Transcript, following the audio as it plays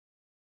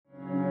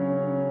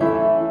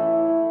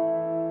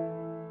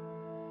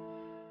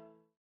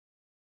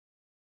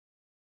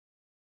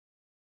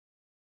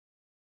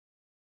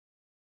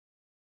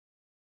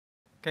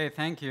Okay,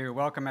 thank you.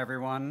 Welcome,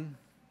 everyone.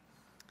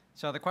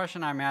 So the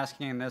question I'm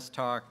asking in this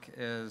talk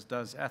is,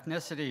 does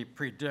ethnicity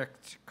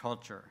predict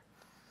culture?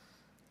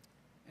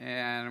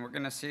 And we're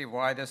going to see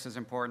why this is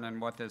important and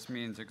what this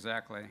means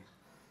exactly.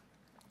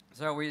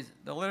 So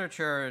the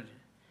literature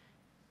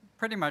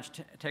pretty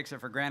much takes it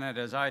for granted,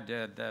 as I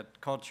did,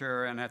 that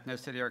culture and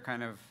ethnicity are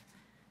kind of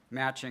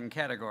matching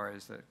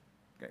categories,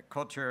 that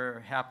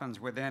culture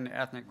happens within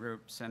ethnic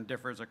groups and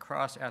differs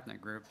across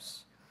ethnic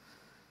groups.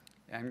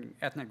 And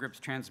ethnic groups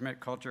transmit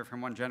culture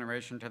from one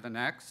generation to the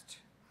next.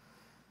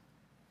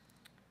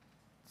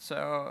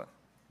 So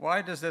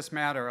why does this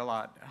matter a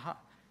lot?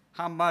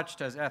 How much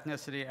does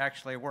ethnicity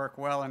actually work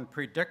well in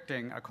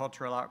predicting a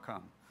cultural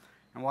outcome?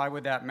 And why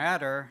would that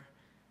matter?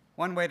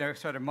 One way to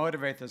sort of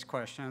motivate this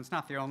question, it's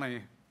not the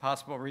only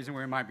possible reason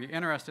we might be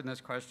interested in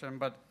this question,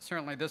 but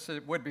certainly this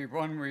would be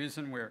one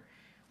reason where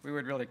we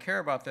would really care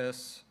about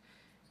this,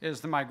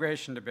 is the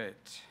migration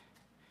debate.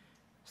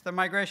 So the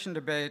migration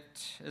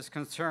debate is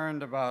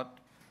concerned about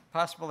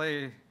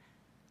possibly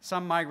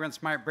some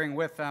migrants might bring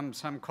with them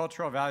some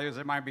cultural values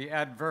that might be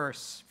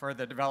adverse for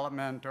the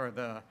development or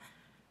the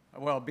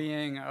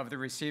well-being of the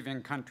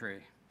receiving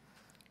country.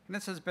 And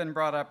this has been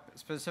brought up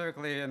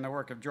specifically in the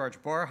work of George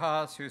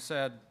Borjas, who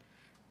said,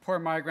 poor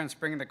migrants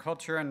bring the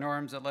culture and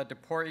norms that led to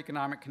poor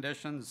economic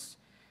conditions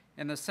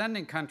in the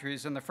sending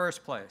countries in the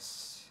first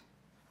place.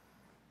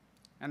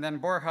 And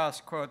then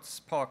Borjas quotes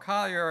Paul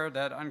Collier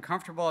that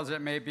uncomfortable as it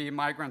may be,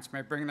 migrants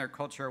may bring their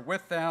culture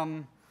with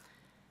them.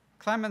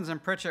 Clemens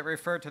and Pritchett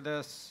refer to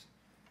this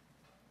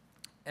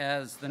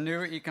as the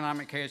new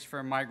economic case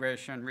for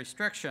migration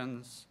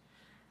restrictions.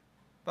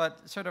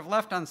 But sort of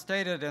left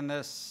unstated in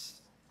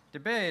this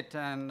debate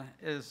and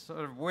is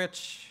sort of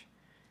which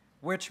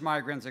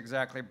migrants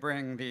exactly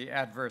bring the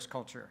adverse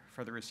culture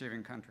for the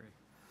receiving country.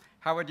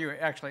 How would you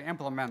actually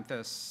implement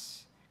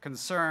this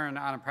concern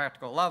on a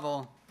practical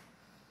level?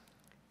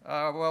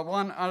 Well,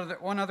 one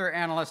other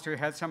analyst who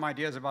had some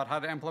ideas about how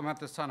to implement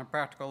this on a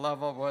practical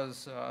level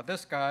was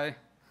this guy,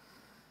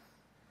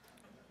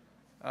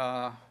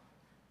 our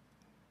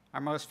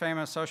most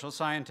famous social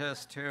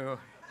scientist who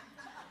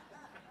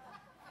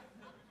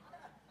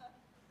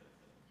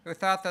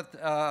thought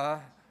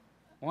that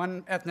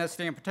one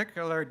ethnicity in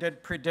particular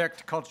did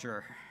predict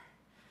culture.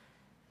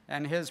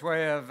 And his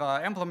way of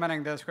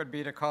implementing this would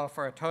be to call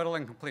for a total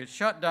and complete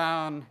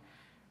shutdown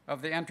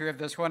of the entry of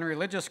this one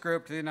religious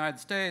group to the United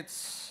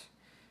States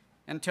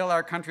until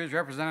our country's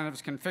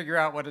representatives can figure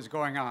out what is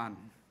going on.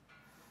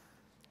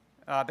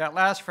 That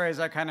last phrase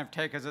I kind of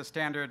take as a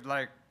standard,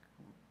 like,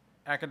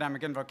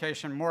 academic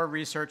invocation: more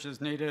research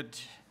is needed.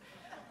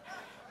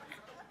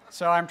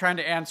 So I'm trying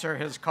to answer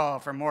his call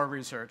for more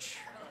research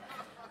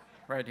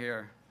right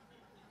here.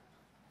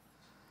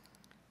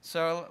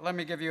 So let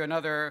me give you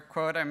another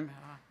quote. I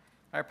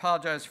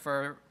apologize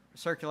for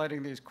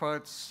circulating these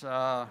quotes.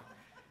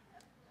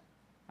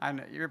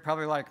 And you're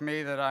probably like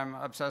me that I'm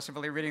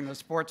obsessively reading the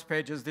sports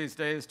pages these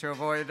days to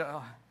avoid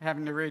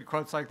having to read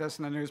quotes like this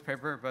in the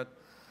newspaper. But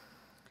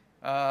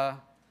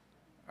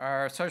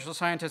our social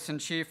scientist in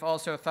chief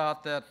also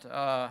thought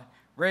that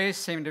race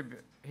seemed to be,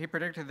 he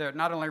predicted that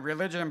not only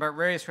religion but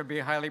race would be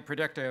highly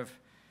predictive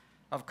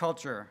of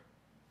culture.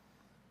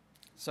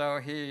 So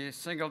he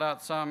singled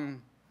out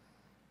some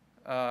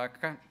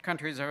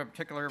countries of a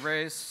particular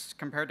race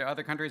compared to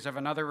other countries of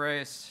another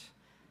race,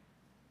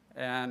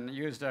 and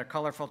used a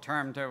colorful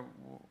term to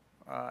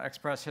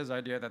express his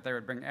idea that they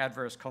would bring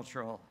adverse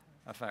cultural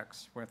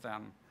effects with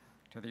them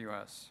to the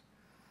US.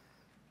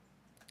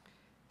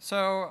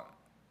 So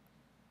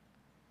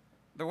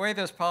the way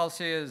this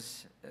policy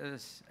is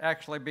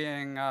actually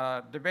being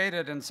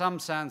debated in some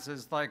sense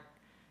is like,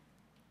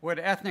 would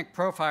ethnic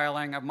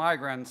profiling of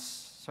migrants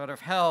sort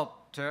of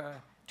help to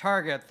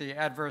target the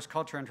adverse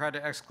culture and try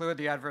to exclude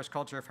the adverse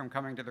culture from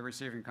coming to the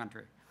receiving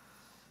country?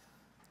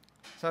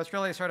 So it's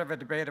really sort of a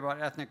debate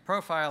about ethnic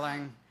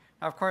profiling.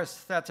 Now, of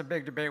course, that's a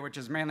big debate which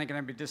is mainly going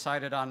to be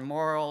decided on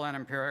moral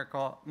and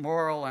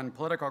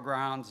political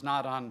grounds,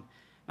 not on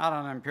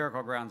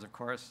empirical grounds, of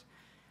course.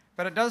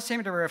 But it does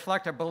seem to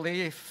reflect a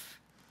belief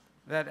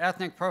that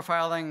ethnic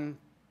profiling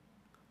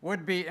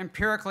would be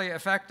empirically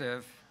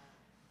effective,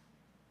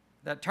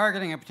 that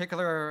targeting a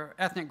particular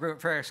ethnic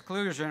group for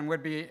exclusion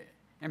would be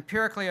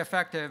empirically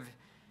effective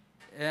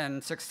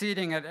in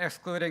succeeding at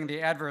excluding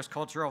the adverse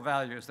cultural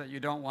values that you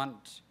don't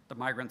want the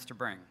migrants to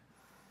bring.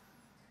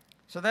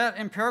 So that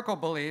empirical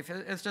belief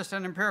is just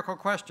an empirical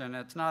question.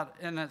 It's not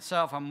in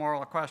itself a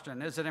moral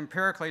question. Is it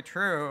empirically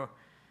true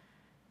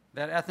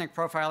that ethnic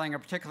profiling a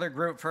particular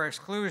group for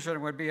exclusion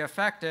would be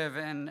effective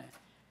in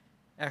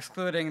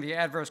excluding the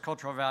adverse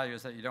cultural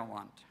values that you don't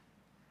want?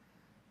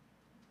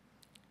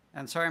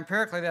 And so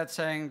empirically that's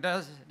saying,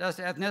 is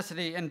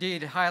ethnicity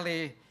indeed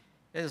highly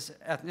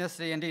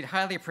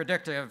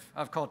predictive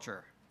of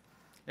culture?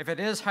 If it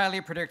is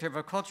highly predictive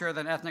of culture,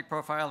 then ethnic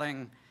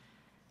profiling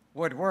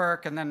would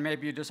work, and then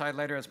maybe you decide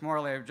later it's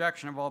morally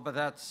objectionable,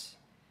 but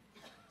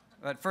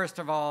first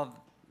of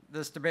all,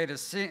 this debate is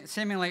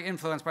seemingly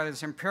influenced by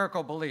this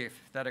empirical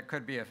belief that it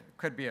could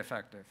be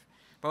effective.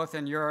 both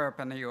in Europe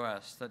and the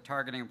US, that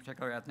targeting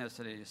particular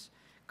ethnicities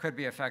could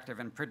be effective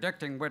in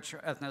predicting which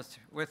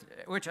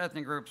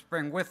ethnic groups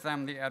bring with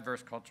them the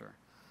adverse culture.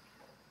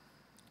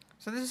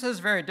 So this is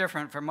very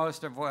different from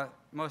most of what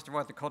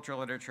the cultural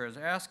literature is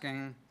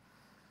asking.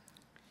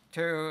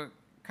 To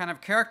kind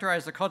of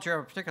characterize the culture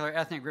of a particular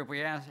ethnic group, we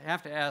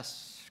have to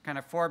ask kind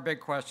of 4 big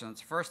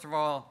questions. First of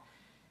all,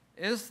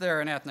 is there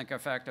an ethnic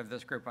effect of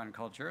this group on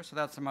culture? So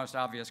that's the most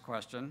obvious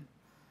question.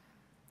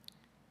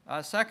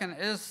 Second,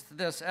 is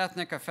this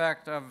ethnic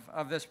effect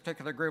of this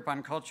particular group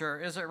on culture,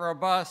 is it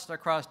robust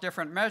across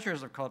different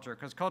measures of culture?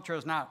 Because culture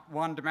is not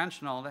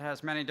one-dimensional, it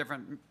has many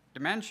different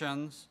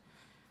dimensions.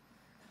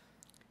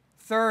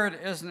 Third,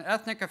 is an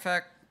ethnic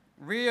effect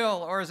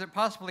real, or is it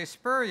possibly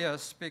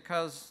spurious?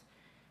 Because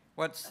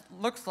what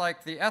looks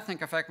like the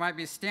ethnic effect might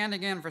be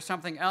standing in for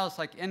something else,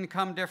 like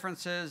income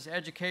differences,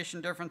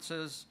 education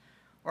differences,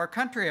 or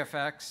country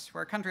effects,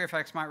 where country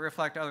effects might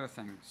reflect other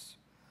things.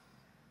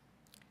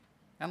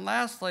 And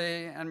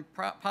lastly, and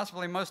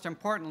possibly most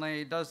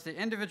importantly, does the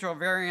individual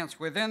variance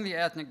within the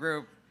ethnic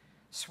group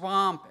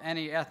swamp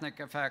any ethnic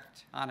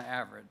effect on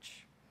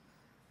average?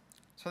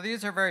 So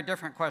these are very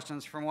different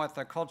questions from what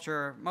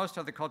most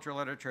of the cultural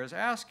literature is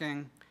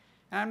asking.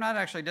 And I'm not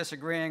actually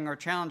disagreeing or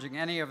challenging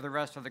any of the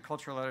rest of the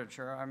cultural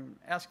literature. I'm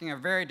asking a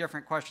very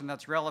different question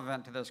that's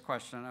relevant to this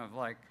question of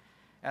like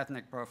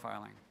ethnic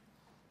profiling.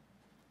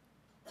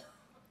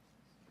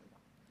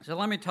 So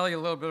let me tell you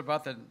a little bit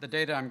about the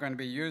data I'm going to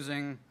be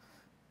using.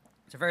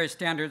 It's a very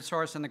standard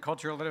source in the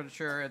cultural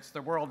literature. It's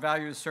the World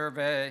Values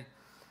Survey.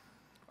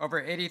 Over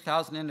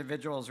 80,000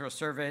 individuals were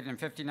surveyed in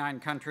 59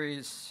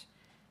 countries.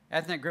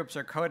 Ethnic groups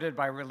are coded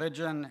by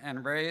religion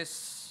and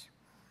race.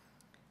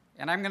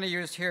 And I'm going to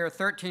use here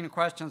 13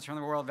 questions from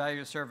the World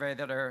Values Survey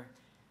that are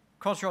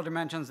cultural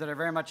dimensions that are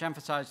very much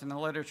emphasized in the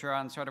literature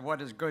on sort of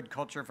what is good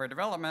culture for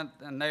development.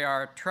 And they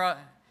are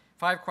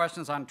 5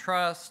 questions on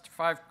trust,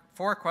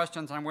 4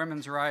 questions on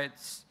women's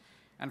rights,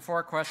 and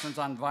 4 questions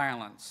on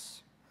violence.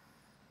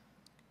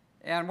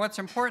 And what's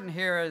important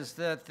here is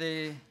that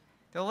the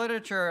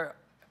literature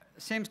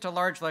seems to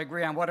largely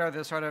agree on what are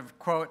the sort of,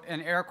 quote, in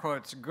air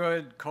quotes,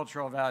 good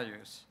cultural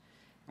values.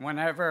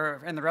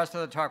 Whenever, in the rest of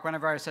the talk,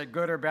 whenever I say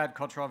good or bad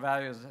cultural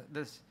values,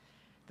 this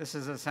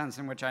is a sense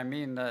in which I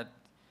mean that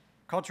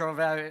cultural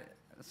values,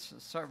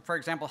 so for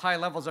example, high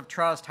levels of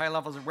trust, high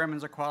levels of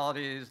women's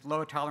equalities,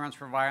 low tolerance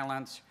for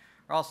violence,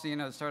 are also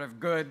seen as sort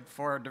of good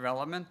for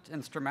development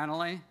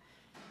instrumentally,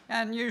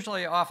 and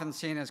usually often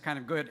seen as kind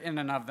of good in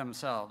and of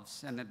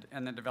themselves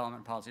in the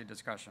development policy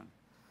discussion.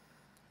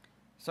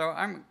 So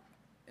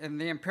in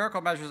the empirical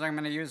measures I'm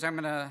going to use, I'm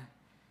going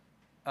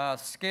to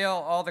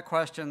scale all the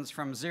questions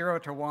from 0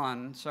 to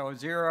 1. So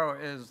 0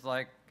 is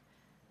like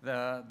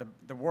the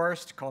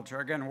worst culture,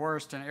 again,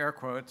 worst in air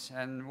quotes,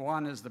 and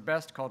 1 is the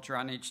best culture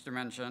on each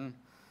dimension.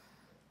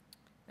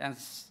 And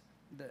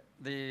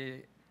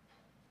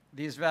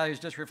these values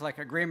just reflect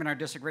agreement or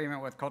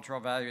disagreement with cultural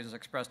values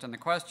expressed in the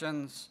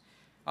questions.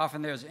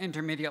 Often there's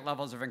intermediate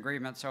levels of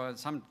agreement, so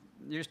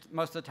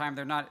most of the time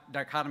they're not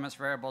dichotomous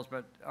variables,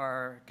 but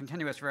are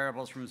continuous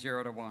variables from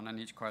 0 to 1 on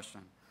each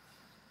question.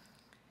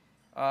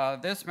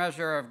 This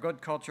measure of good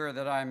culture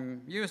that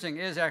I'm using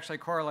is actually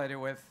correlated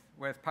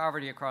with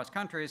poverty across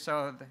countries,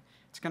 so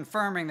it's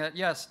confirming that,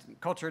 yes,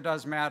 culture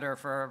does matter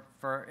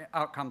for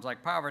outcomes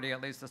like poverty,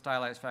 at least the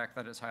stylized fact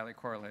that it's highly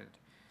correlated.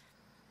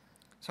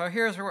 So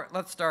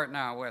let's start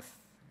now with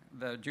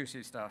the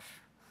juicy stuff.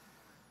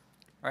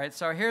 All right,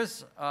 so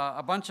here's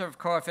a bunch of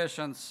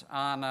coefficients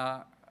on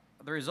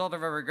the result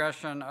of a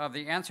regression of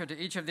the answer to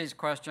each of these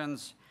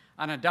questions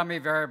on a dummy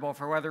variable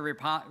for whether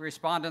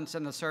respondents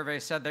in the survey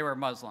said they were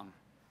Muslim.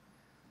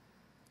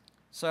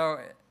 So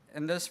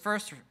in this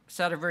first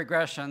set of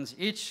regressions,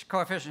 each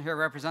coefficient here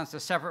represents a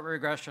separate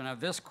regression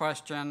of this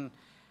question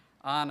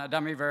on a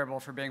dummy variable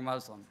for being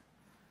Muslim.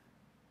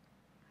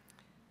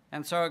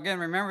 And so again,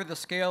 remember the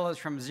scale is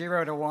from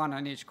 0 to 1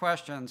 on each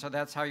question, so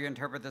that's how you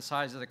interpret the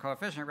size of the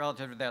coefficient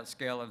relative to that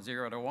scale of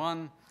 0 to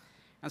 1.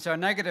 And so a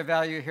negative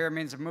value here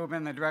means a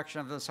movement in the direction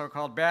of the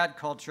so-called bad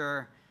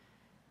culture,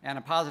 and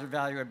a positive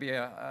value would be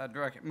a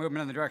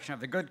movement in the direction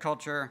of the good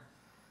culture.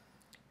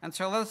 And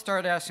so let's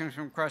start asking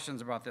some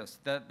questions about this.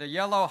 The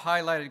yellow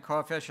highlighted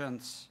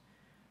coefficients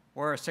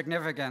were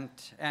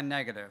significant and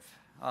negative.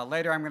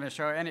 Later I'm going to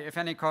show if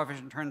any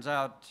coefficient turns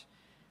out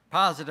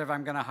positive,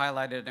 I'm going to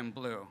highlight it in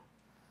blue.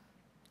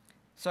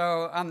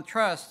 So on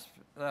trust,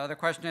 the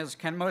question is,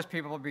 can most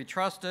people be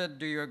trusted?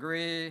 Do you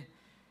agree?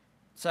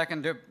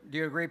 Second, do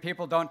you agree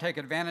people don't take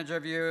advantage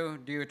of you?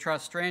 Do you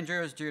trust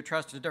strangers? Do you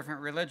trust a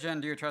different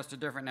religion? Do you trust a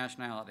different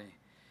nationality?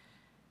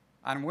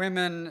 On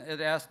women,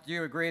 it asked, do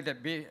you agree that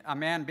a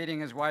man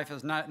beating his wife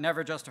is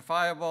never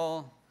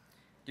justifiable?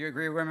 Do you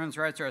agree women's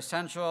rights are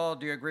essential?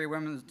 Do you agree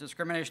women's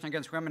discrimination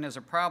against women is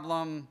a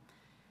problem?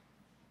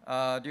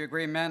 Do you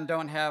agree men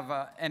don't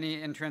have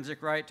any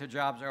intrinsic right to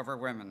jobs over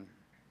women?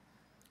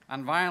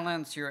 On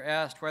violence, you're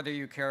asked whether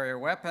you carry a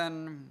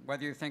weapon,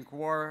 whether you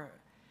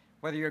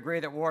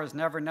agree that war is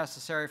never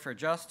necessary for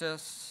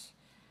justice,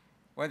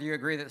 whether you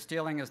agree that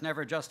stealing is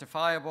never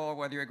justifiable,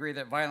 whether you agree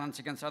that violence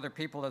against other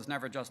people is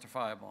never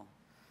justifiable.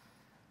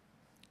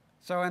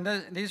 So in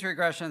these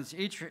regressions,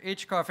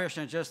 each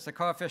coefficient is just the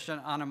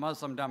coefficient on a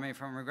Muslim dummy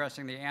from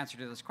regressing the answer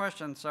to this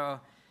question. So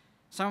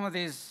some of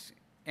these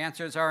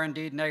answers are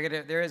indeed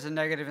negative. There is a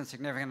negative and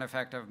significant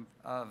effect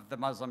of the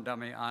Muslim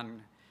dummy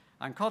on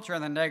culture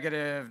in the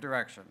negative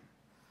direction.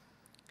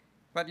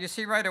 But you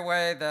see right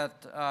away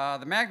that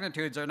the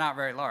magnitudes are not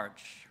very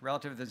large.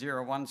 Relative to the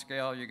 0-1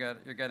 scale, you're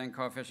getting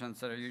coefficients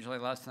that are usually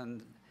less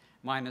than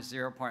minus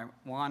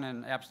 0.1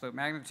 in absolute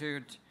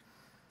magnitude.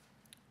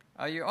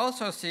 You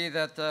also see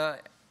that the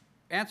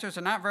answers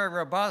are not very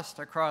robust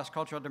across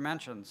cultural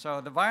dimensions. So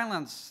the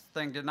violence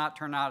thing did not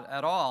turn out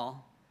at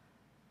all.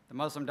 The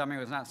Muslim dummy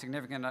was not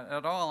significant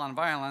at all on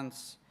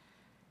violence.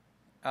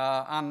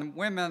 On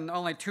women,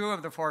 only 2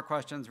 of the 4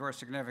 questions were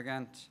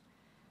significant.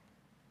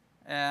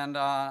 And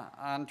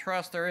on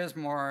trust, there is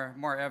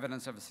more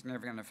evidence of a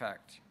significant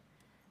effect.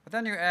 But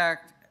then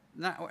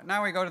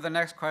now we go to the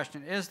next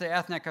question. Is the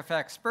ethnic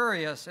effect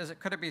spurious?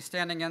 Could it be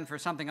standing in for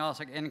something else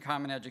like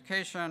income and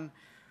education?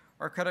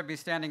 Or could it be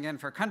standing in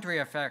for country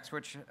effects,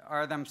 which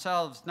are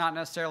themselves not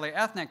necessarily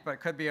ethnic, but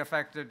could be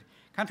affected?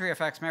 Country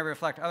effects may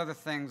reflect other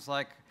things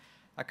like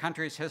a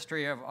country's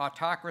history of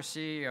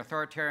autocracy,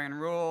 authoritarian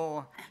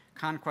rule,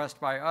 conquest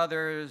by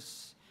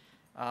others,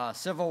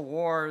 civil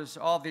wars.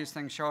 All of these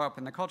things show up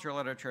in the cultural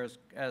literature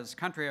as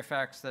country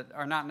effects that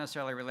are not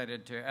necessarily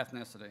related to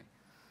ethnicity.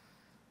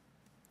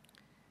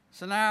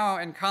 So now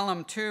in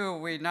column 2,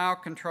 we're going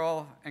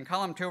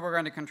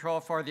to control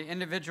for the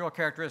individual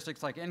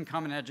characteristics like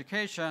income and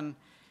education.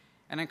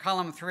 And in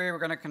column 3, we're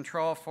going to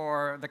control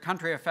for the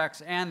country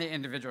effects and the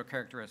individual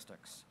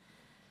characteristics.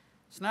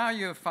 So now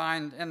you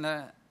find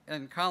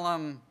in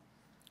column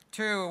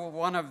 2,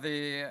 one of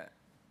the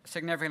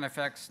significant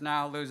effects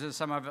now loses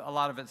a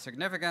lot of its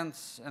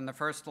significance in the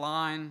first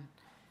line.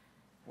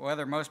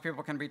 Whether most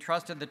people can be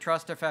trusted, the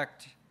trust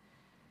effect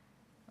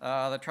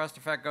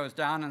goes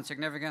down in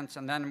significance,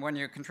 and then when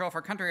you control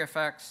for country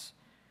effects,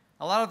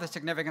 a lot of the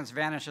significance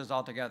vanishes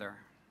altogether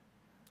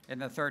in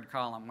the third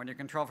column. When you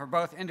control for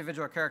both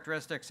individual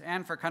characteristics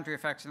and for country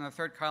effects in the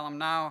third column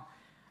now,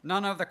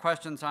 none of the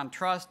questions on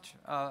trust,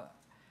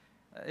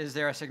 is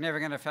there a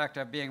significant effect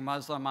of being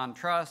Muslim on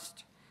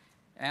trust,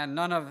 and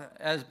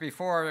as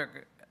before,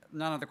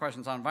 none of the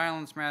questions on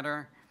violence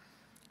matter.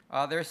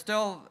 There's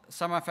still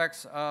some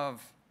effects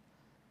of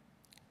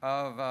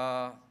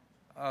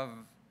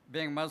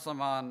being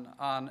Muslim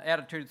on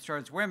attitudes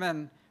towards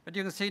women, but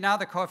you can see now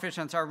the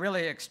coefficients are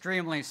really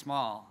extremely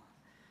small.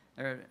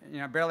 They're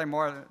barely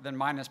more than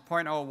minus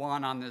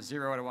 0.01 on the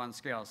 0 to 1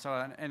 scale.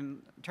 So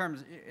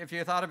if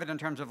you thought of it in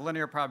terms of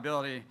linear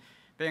probability,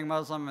 being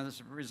Muslim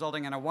is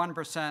resulting in a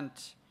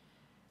 1%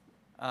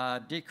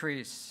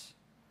 decrease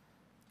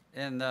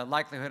in the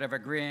likelihood of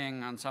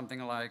agreeing on something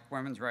like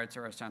women's rights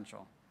are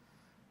essential.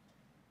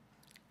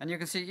 And you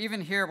can see even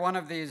here, one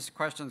of these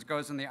questions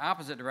goes in the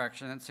opposite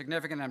direction. It's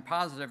significant and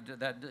positive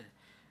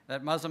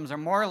that Muslims are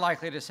more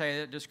likely to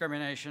say that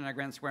discrimination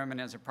against women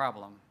is a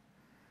problem.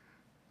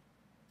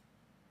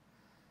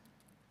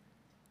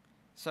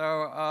 So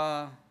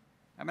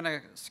I'm going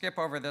to skip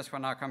over this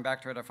one. I'll come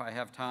back to it if I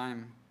have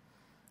time.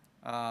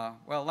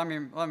 Well,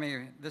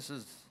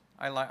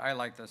 I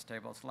like this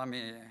table, so let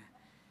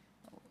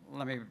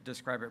me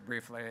describe it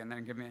briefly and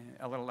then give me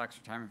a little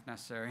extra time if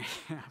necessary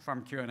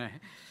from Q&A.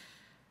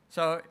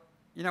 So,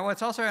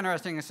 what's also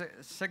interesting is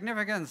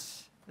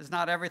significance is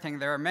not everything.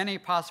 There are many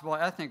possible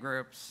ethnic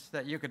groups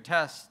that you could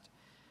test.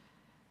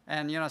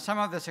 And, some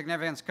of the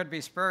significance could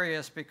be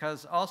spurious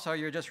because also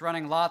you're just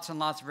running lots and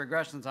lots of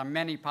regressions on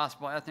many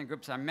possible ethnic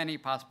groups on many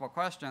possible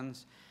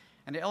questions.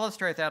 And to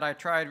illustrate that, I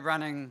tried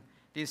running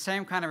these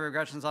same kind of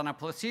regressions on a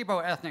placebo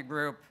ethnic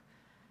group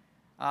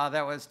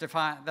that was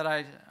defined, that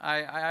I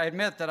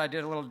admit that I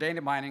did a little data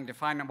mining to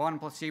find one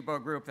placebo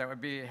group that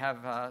would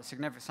have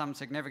some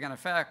significant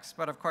effects.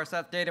 But of course,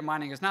 that data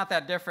mining is not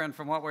that different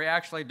from what we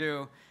actually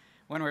do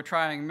when we're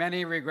trying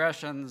many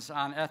regressions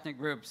on ethnic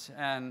groups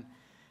and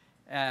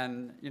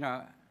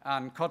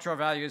on cultural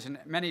values and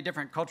many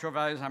different cultural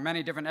values on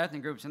many different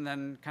ethnic groups, and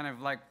then kind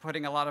of like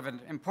putting a lot of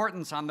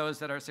importance on those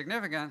that are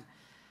significant.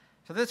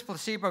 So this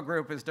placebo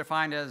group is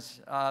defined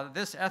as,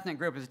 this ethnic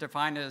group is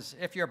defined as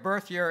if your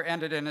birth year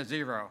ended in a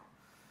 0,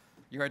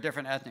 you're a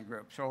different ethnic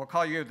group. So we'll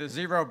call you the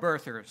 0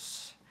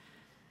 birthers.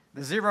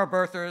 The 0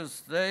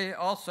 birthers, they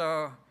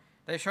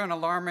show an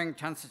alarming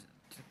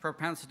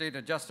propensity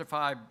to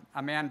justify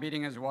a man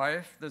beating his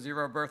wife, the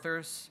 0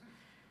 birthers.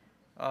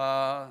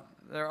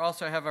 They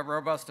also have a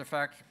robust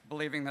effect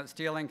believing that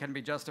stealing can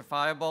be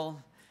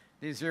justifiable.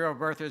 These 0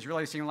 birthers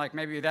really seem like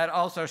maybe that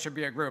also should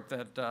be a group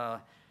that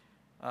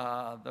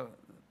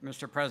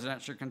Mr.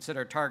 President should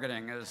consider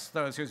targeting, as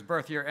those whose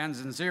birth year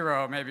ends in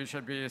 0 maybe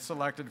should be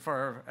selected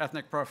for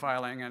ethnic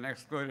profiling and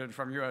excluded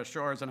from U.S.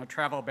 shores, and a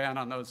travel ban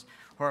on those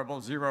horrible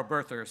 0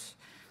 birthers.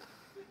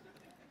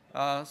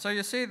 So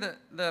you see that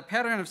the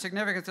pattern of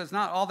significance is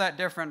not all that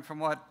different from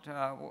what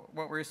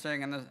we're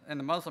seeing in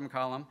the Muslim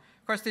column.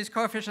 Of course, these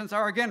coefficients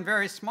are, again,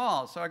 very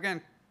small. So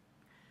again,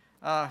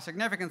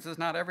 significance is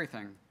not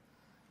everything.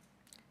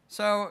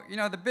 So, you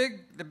know, the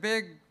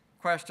big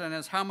question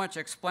is how much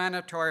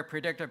explanatory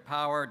predictive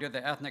power do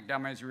the ethnic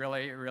dummies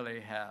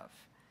really have?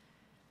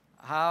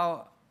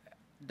 How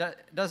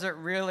does it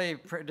really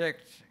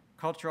predict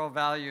cultural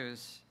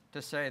values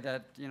to say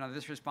that, you know,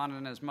 this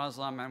respondent is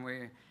Muslim and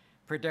we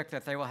predict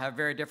that they will have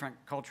very different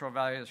cultural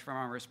values from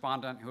a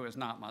respondent who is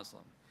not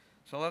Muslim?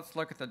 So let's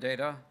look at the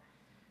data.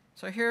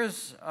 So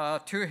here's 2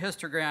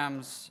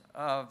 histograms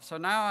so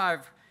now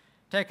I've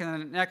taken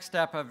the next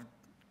step of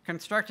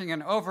constructing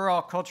an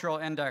overall cultural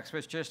index,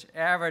 which just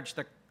averaged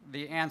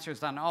the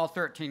answers on all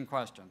 13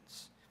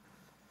 questions.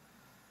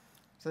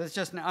 So it's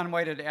just an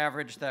unweighted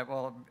average that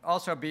will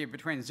also be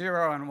between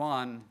 0 and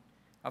 1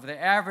 of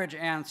the average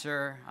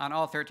answer on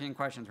all 13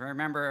 questions.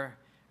 Remember,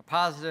 a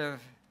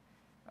positive,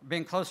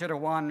 being closer to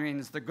 1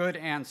 means the good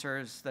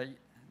answers that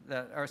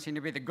are seen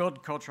to be the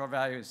good cultural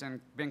values, and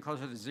being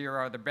closer to 0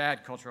 are the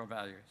bad cultural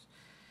values.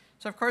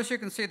 So of course you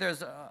can see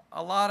there's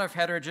a lot of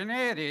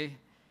heterogeneity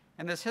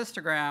in this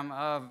histogram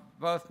of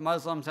both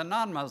Muslims and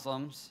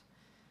non-Muslims.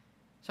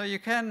 So you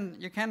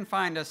can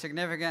find a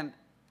significant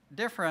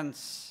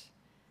difference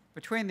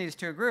between these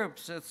 2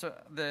 groups. It's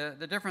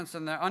the difference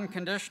in the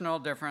unconditional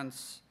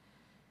difference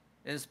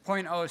is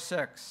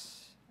 0.06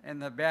 in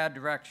the bad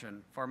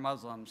direction for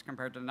Muslims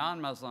compared to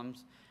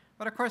non-Muslims.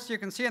 But of course, you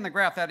can see in the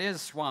graph that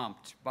is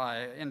swamped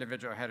by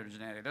individual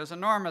heterogeneity. There's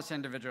enormous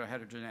individual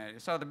heterogeneity.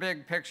 So the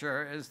big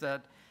picture is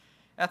that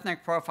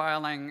ethnic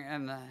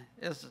profiling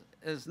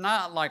is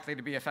not likely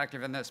to be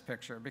effective in this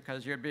picture,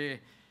 because you'd be,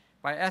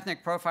 by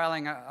ethnic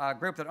profiling, a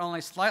group that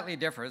only slightly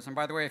differs. And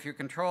by the way, if you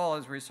control,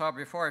 as we saw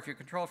before, if you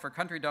control for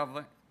country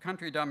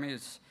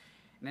dummies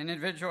and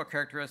individual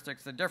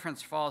characteristics, the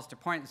difference falls to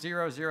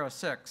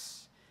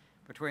 0.006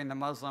 between the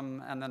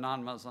Muslim and the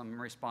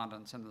non-Muslim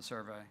respondents in the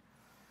survey.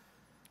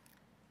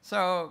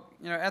 So,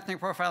 you know,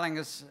 ethnic profiling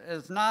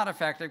is not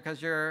effective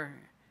because you're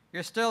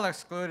still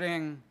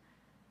excluding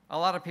a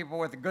lot of people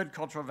with good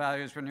cultural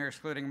values when you're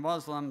excluding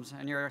Muslims,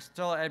 and you're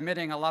still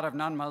admitting a lot of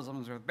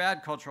non-Muslims with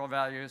bad cultural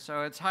values.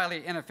 So it's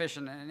highly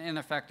inefficient and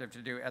ineffective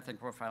to do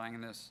ethnic profiling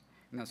in this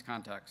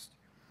context.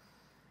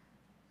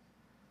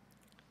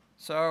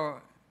 So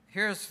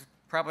here's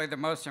probably the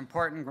most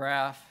important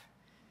graph.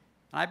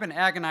 I've been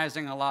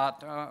agonizing a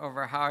lot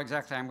over how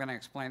exactly I'm going to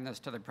explain this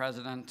to the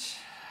president.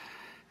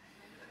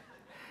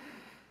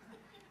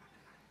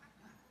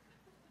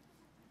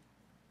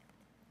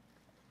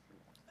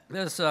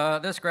 This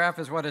graph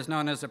is what is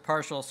known as a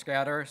partial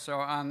scatter.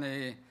 So on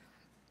the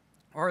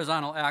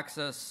horizontal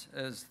axis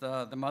is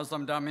the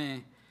Muslim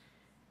dummy,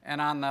 and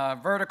on the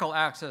vertical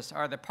axis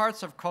are the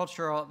parts of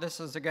cultural, this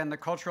is again the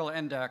cultural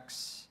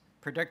index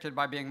predicted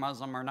by being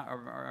Muslim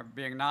or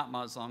being not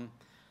Muslim.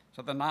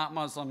 So the not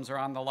Muslims are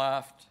on the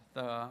left,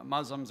 the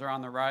Muslims are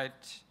on the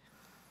right.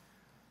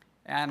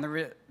 And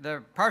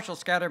the partial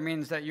scatter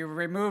means that you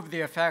remove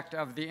the effect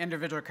of the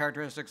individual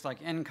characteristics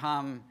like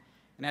income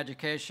and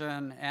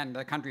education and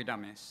the country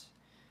dummies.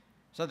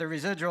 So the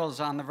residuals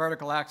on the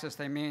vertical axis,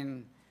 they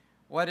mean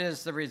what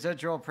is the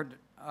residual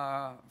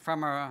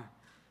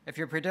if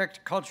you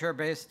predict culture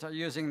based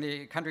using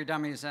the country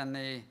dummies and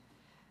the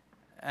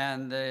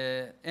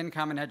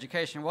income and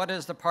education, what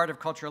is the part of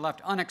culture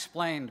left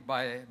unexplained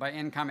by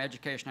income,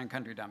 education, and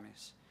country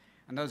dummies?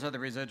 And those are the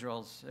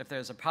residuals. If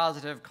there's a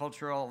positive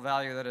cultural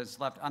value that is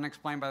left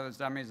unexplained by those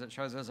dummies, it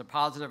shows as a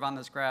positive on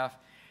this graph.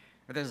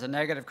 If there's a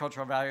negative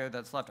cultural value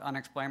that's left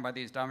unexplained by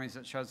these dummies,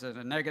 it shows as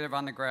a negative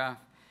on the graph.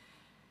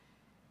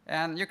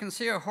 And you can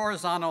see a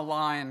horizontal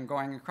line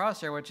going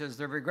across here, which is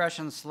the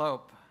regression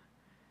slope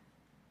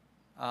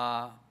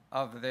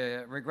of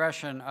the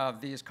regression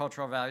of these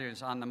cultural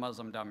values on the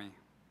Muslim dummy,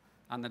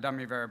 on the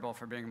dummy variable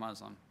for being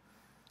Muslim.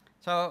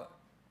 So,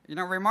 you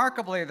know,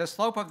 remarkably, the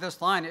slope of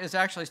this line is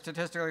actually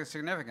statistically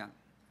significant.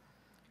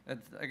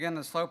 Again,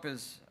 the slope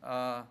is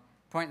minus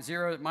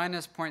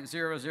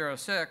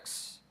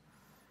 0.006.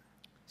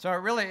 So it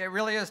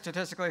really is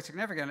statistically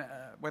significant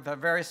with a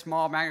very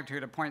small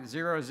magnitude of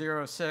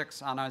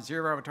 0.006 on a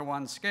 0 to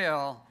 1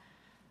 scale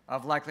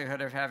of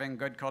likelihood of having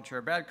good culture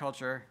or bad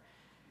culture.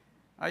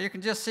 You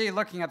can just see,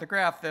 looking at the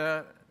graph,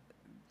 the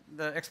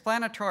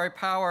explanatory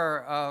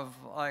power of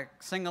like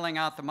singling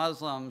out the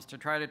Muslims to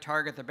try to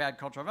target the bad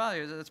cultural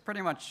values is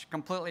pretty much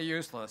completely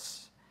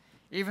useless.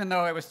 Even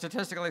though it was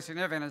statistically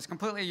significant, it's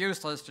completely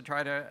useless to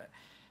try to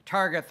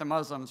target the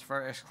Muslims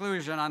for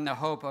exclusion on the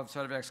hope of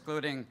sort of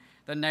excluding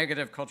the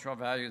negative cultural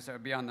values that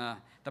would be on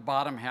the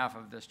bottom half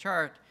of this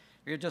chart.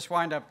 You'd just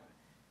wind up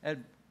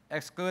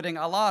excluding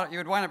a lot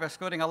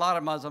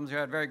of Muslims who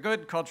had very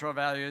good cultural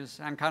values,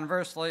 and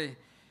conversely,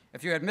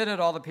 if you admitted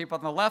all the people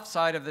on the left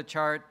side of the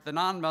chart, the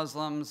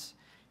non-Muslims,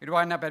 you'd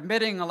wind up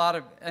admitting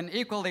an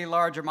equally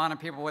large amount of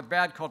people with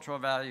bad cultural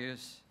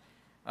values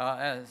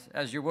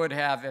as you would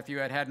have if you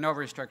had had no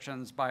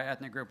restrictions by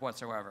ethnic group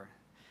whatsoever.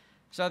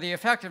 So the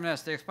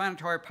effectiveness, the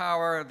explanatory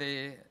power,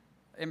 the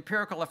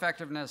empirical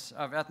effectiveness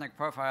of ethnic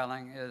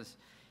profiling is,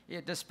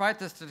 despite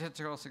the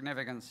statistical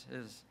significance,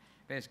 is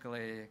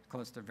basically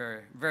close to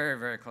very, very,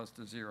 very close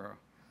to 0.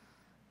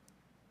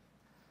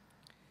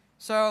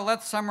 So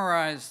let's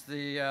summarize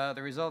the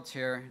results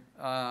here.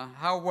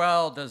 How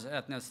well does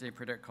ethnicity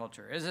predict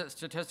culture? Is it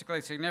statistically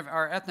significant?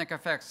 Are ethnic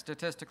effects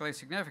statistically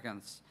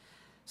significant?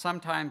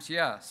 Sometimes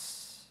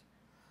yes.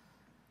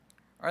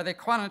 Are they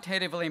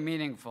quantitatively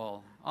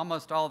meaningful?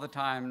 Almost all the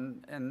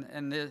time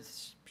in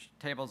these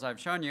tables I've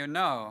shown you,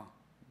 no.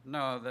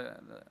 No,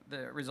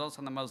 the results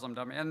on the Muslim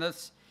dummy. In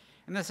this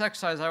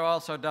exercise, I've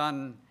also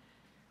done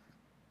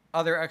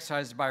other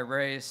exercises by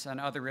race and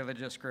other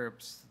religious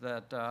groups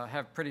that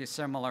have pretty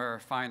similar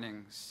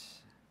findings.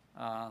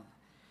 Are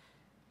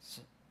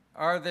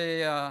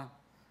the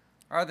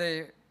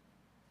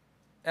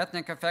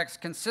ethnic effects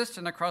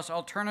consistent across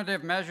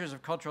alternative measures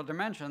of cultural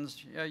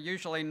dimensions?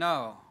 Usually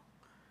no.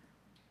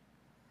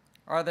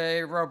 Are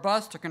they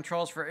robust to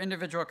controls for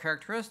individual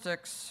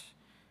characteristics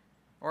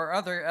or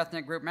other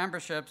ethnic group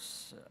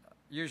memberships?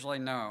 Usually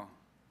no.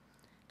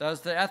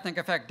 Does the ethnic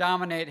effect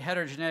dominate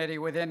heterogeneity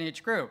within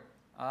each group?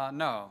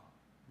 No.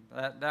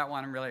 That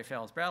one really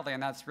fails badly,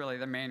 and that's really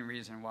the main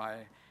reason why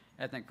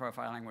ethnic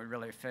profiling would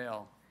really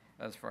fail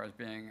as far as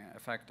being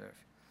effective.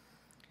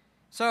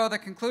 So the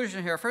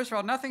conclusion here, first of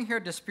all, nothing here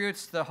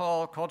disputes the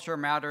whole culture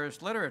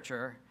matters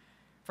literature.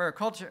 For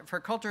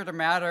culture to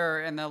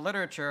matter in the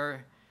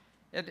literature,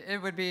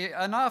 it would be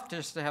enough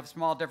just to have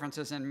small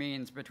differences in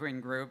means between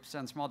groups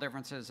and small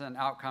differences in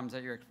outcomes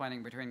that you're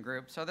explaining between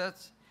groups. So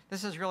this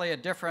is really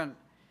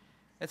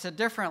it's a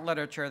different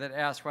literature that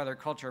asks whether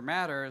culture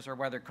matters or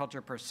whether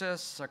culture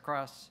persists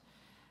across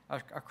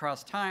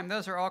time.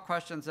 Those are all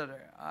questions that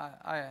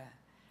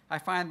I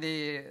find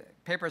the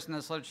papers in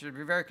this literature to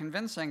be very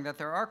convincing that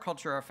there are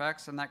culture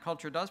effects and that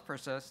culture does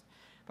persist.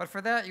 But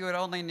for that, you would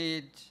only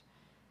need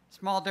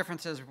small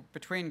differences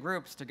between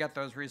groups to get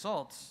those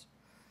results.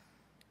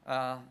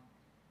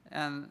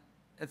 And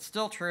it's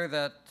still true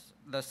that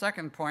the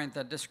second point,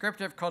 that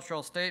descriptive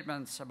cultural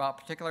statements about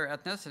particular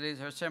ethnicities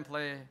are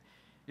simply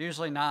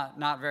usually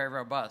not very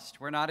robust.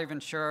 We're not even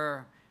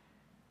sure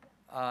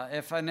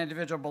if an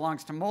individual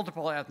belongs to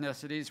multiple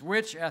ethnicities,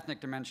 which ethnic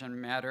dimension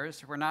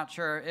matters. We're not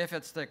sure if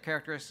it's the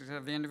characteristics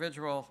of the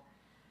individual,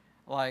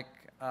 like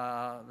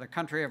the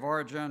country of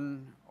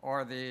origin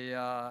or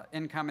the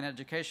income and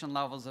education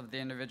levels of the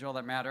individual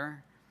that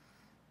matter.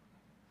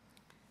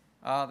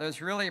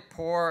 There's really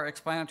poor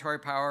explanatory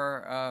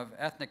power of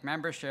ethnic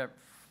membership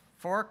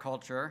for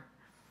culture.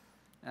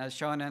 As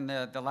shown in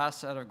the last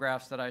set of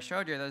graphs that I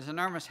showed you, there's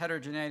enormous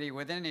heterogeneity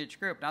within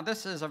each group. Now,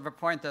 this is of a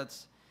point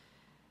it's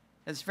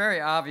very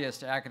obvious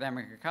to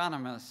academic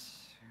economists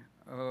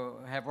who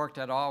have worked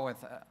at all with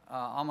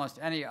almost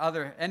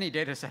any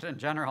data set in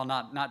general,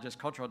 not just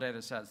cultural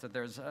data sets, that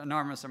there's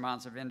enormous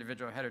amounts of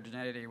individual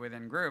heterogeneity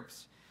within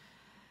groups.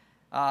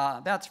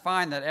 That's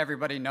fine that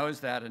everybody knows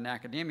that in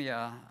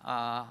academia.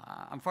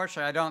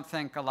 Unfortunately, I don't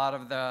think a lot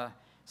of the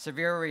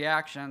severe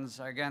reactions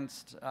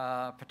against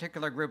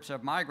particular groups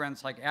of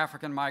migrants, like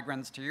African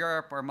migrants to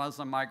Europe or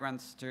Muslim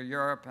migrants to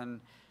Europe and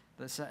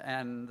the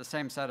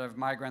same set of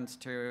migrants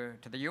to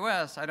the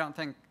US, I don't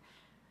think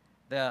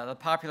the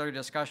popular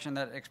discussion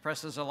that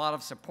expresses a lot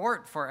of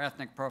support for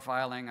ethnic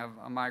profiling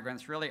of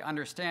migrants really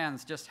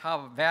understands just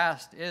how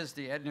vast is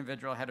the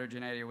individual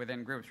heterogeneity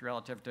within groups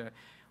relative to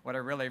what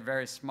are really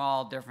very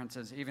small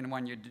differences, even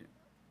when you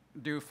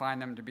do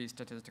find them to be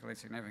statistically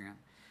significant.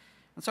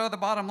 And so the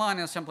bottom line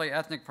is simply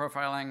ethnic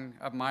profiling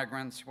of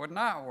migrants would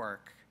not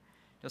work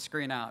to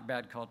screen out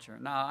bad culture.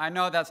 Now, I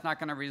know that's not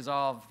going to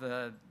resolve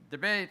the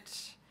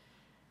debate,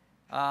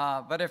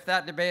 but if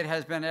that debate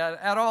has been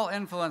at all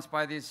influenced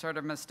by these sort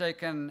of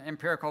mistaken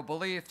empirical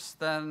beliefs,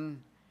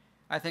 then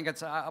I think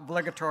it's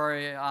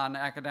obligatory on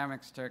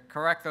academics to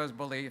correct those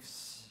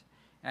beliefs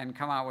and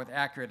come out with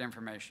accurate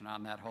information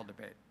on that whole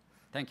debate.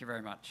 Thank you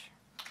very much.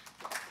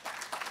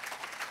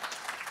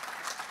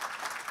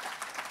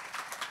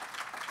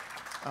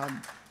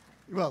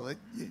 Well,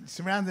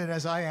 surrounded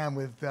as I am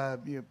with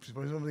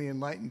presumably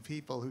enlightened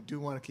people who do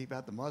want to keep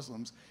out the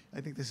Muslims,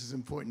 I think this is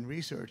important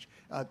research.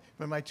 But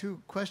my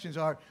two questions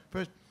are,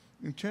 first,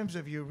 in terms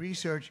of your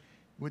research,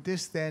 would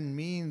this then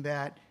mean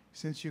that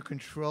since you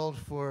controlled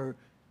for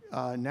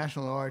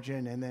national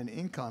origin and then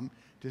income,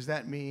 does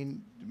that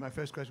mean, my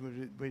first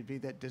question would be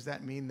that, does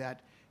that mean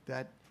that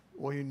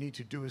all you need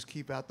to do is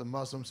keep out the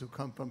Muslims who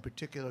come from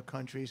particular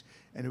countries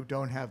and who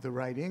don't have the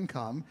right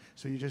income,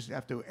 so you just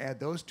have to add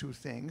those two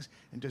things,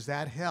 and does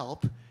that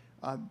help?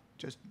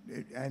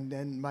 And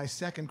then my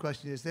second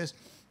question is this,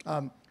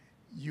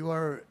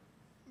 your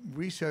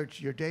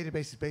research, your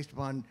database is based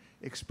upon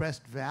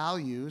expressed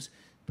values,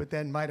 but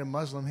then might a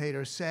Muslim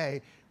hater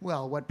say,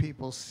 well, what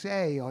people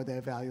say are their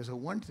values are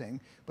one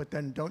thing, but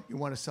then don't you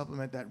want to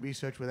supplement that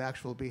research with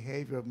actual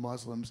behavior of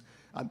Muslims?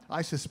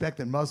 I suspect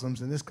that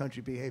Muslims in this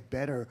country behave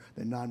better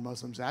than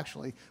non-Muslims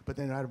actually, but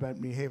they're not about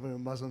behavior of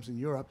Muslims in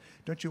Europe.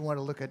 Don't you want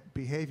to look at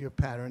behavior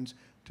patterns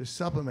to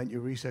supplement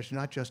your research,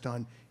 not just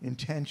on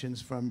intentions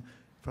from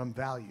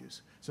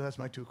values? So that's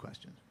my two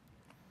questions.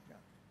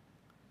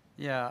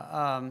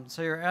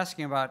 So you're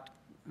asking about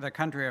the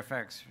country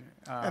effects.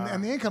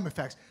 And the income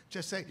effects.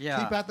 Just say,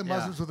 keep out the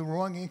Muslims with the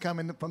wrong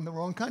income from the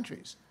wrong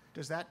countries.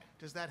 Does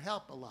that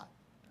help a lot?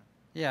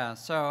 Yeah,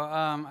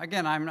 so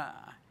again,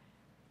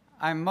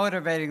 I'm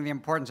motivating the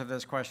importance of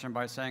this question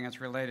by saying it's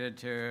related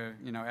to,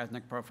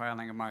 ethnic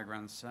profiling of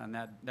migrants and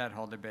that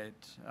whole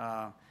debate.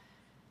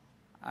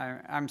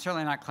 I'm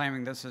certainly not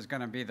claiming this is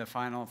going to be the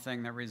final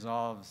thing that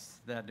resolves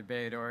that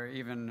debate, or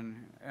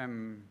even,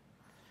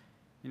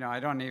 I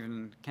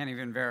can't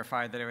even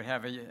verify that it would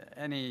have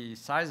any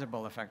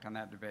sizable effect on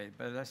that debate.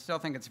 But I still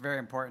think it's very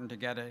important to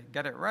get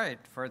it right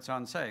for its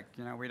own sake.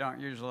 We don't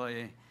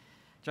usually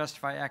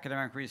justify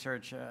academic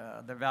research,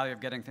 the value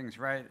of getting things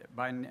right,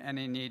 by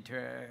any need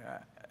to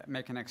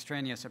make an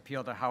extraneous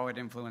appeal to how it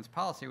influenced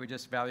policy. We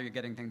just value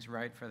getting things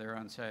right for their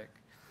own sake.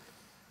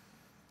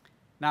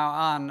 Now,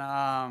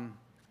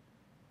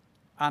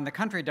 on the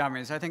country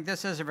dummies, I think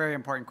this is a very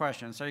important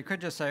question. So you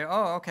could just say,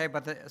 oh, okay,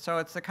 so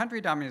it's the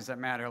country dummies that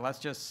matter. Let's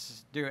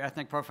just do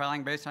ethnic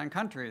profiling based on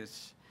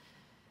countries.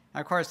 And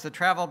of course, the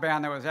travel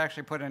ban that was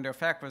actually put into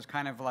effect was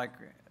kind of like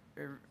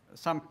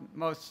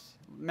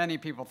many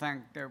people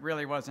think it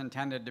really was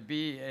intended to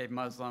be a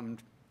Muslim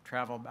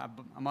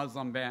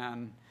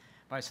ban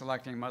by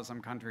selecting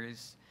Muslim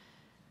countries.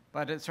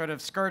 But it sort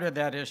of skirted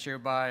that issue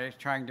by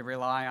trying to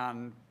rely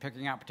on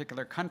picking out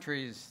particular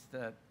countries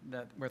that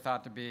were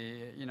thought to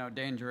be,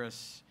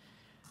 dangerous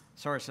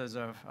sources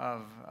of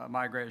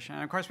migration.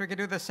 And of course, we could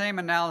do the same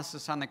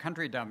analysis on the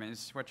country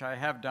dummies, which I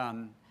have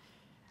done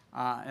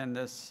in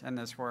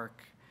this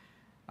work.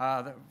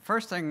 The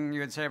first thing you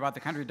would say about the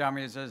country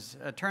dummies is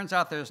it turns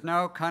out there's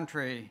no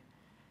country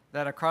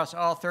that across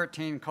all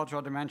 13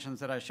 cultural dimensions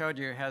that I showed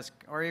you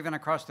or even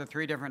across the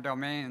 3 different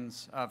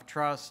domains of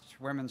trust,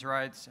 women's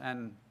rights,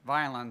 and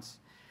violence,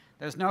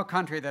 there's no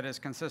country that is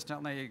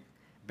consistently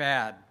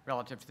bad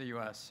relative to the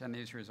US in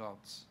these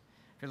results.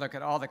 If you look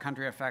at all the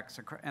country effects,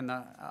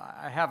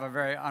 I have a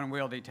very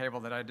unwieldy table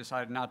that I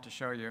decided not to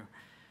show you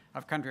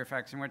of country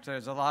effects in which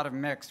there's a lot of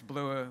mixed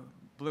blue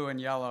and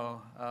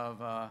yellow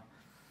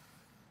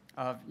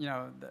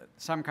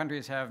some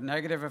countries have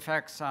negative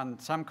effects on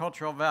some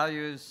cultural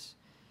values,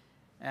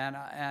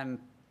 and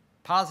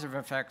positive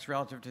effects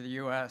relative to the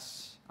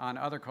US on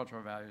other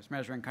cultural values,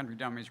 measuring country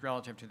dummies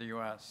relative to the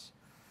US.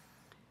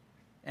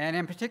 And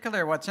in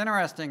particular, what's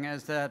interesting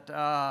is that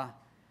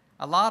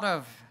a lot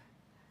of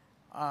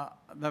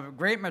the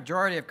great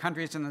majority of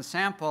countries in the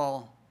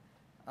sample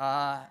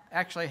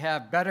actually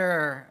have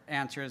better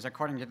answers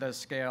according to this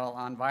scale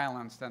on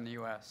violence than the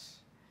US.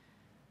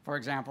 For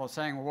example,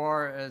 saying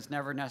war is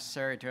never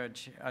necessary to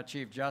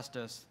achieve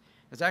justice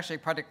is actually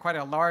quite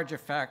a large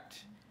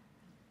effect,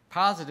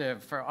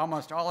 positive for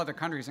almost all other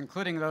countries,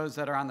 including those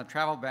that are on the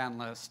travel ban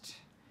list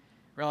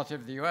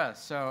relative to the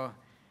US. So,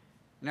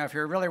 if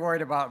you're really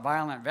worried about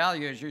violent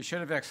values, you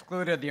should have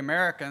excluded the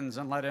Americans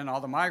and let in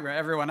all the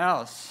everyone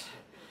else.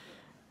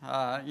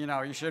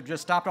 You should have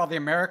just stopped all the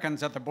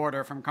Americans at the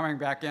border from coming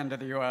back into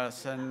the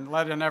US and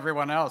let in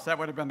everyone else. That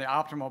would have been the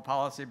optimal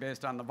policy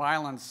based on the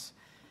violence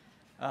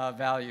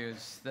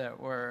values that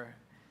were.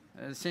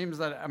 It seems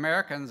that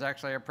Americans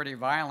actually are pretty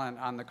violent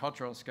on the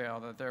cultural scale,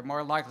 that they're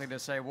more likely to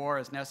say war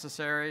is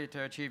necessary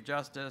to achieve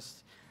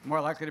justice,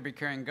 more likely to be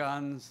carrying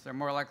guns, they're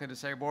more likely to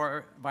say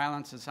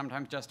violence is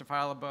sometimes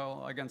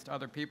justifiable against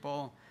other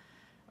people,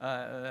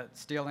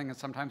 stealing is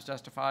sometimes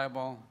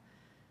justifiable.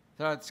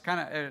 So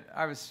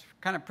I was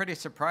kind of pretty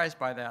surprised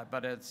by that,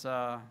 but it's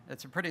a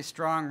pretty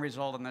strong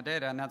result in the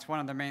data, and that's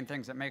one of the main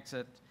things that makes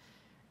it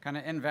kind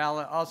of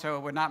invalid. Also,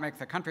 it would not make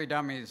the country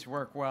dummies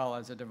work well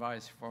as a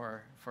device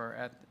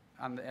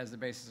as the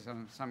basis of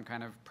some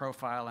kind of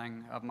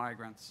profiling of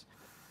migrants.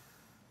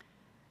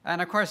 And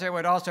of course, it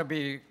would also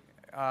be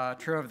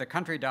true of the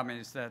country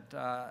dummies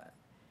that,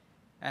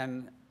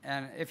 and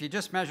if you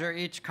just measure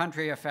each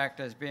country effect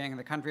as being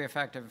the country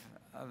effect of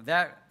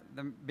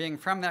being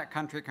from that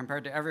country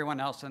compared to everyone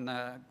else in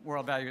the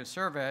World Values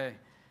Survey,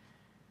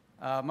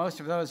 most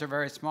of those are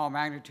very small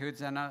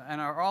magnitudes and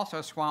are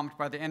also swamped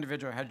by the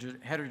individual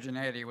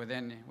heterogeneity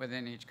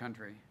within each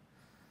country.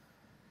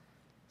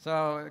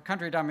 So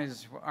country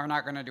dummies are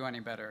not going to do any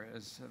better,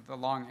 is the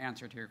long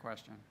answer to your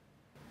question.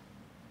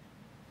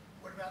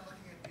 What about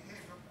looking at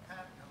behavioral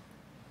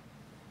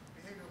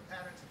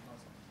patterns of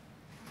Muslims?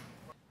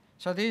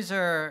 So these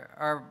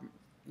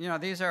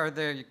are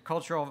the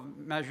cultural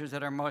measures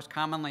that are most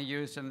commonly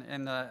used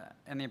in the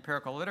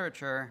empirical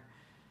literature.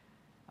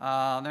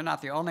 They're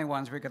not the only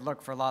ones. We could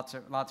look for lots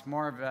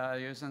more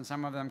values, and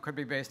some of them could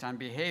be based on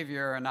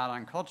behavior and not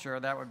on culture.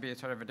 That would be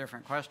sort of a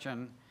different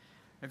question.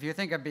 If you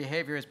think of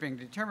behavior as being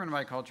determined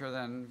by culture,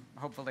 then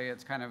hopefully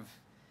it's kind of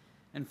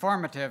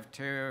informative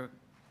to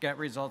get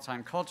results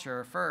on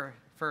culture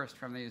first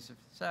from these.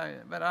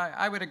 But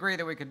I would agree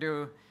that we could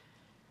do,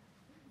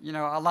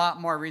 a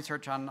lot more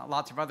research on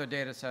lots of other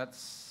data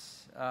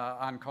sets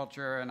on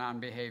culture and on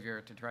behavior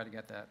to try to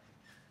get those.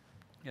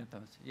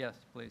 Yes,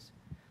 please.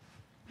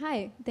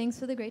 Hi, thanks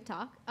for the great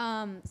talk.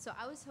 So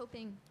I was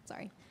hoping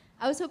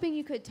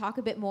you could talk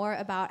a bit more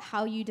about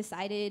how you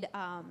decided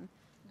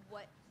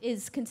what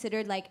is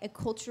considered like a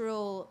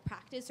cultural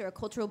practice or a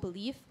cultural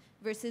belief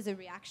versus a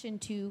reaction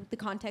to the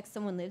context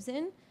someone lives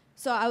in.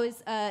 So I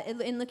was,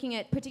 in looking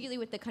at, particularly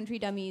with the country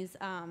dummies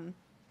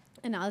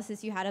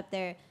analysis you had up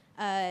there,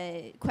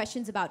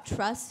 questions about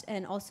trust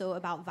and also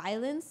about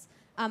violence.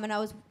 And I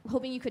was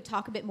hoping you could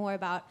talk a bit more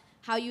about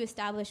how you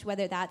establish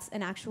whether that's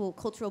an actual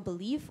cultural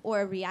belief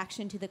or a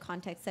reaction to the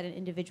context that an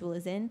individual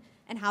is in,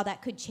 and how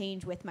that could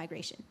change with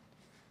migration.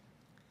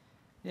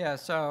 Yeah,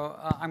 so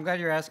I'm glad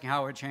you're asking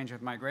how it would change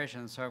with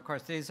migration. So, of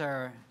course, these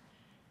are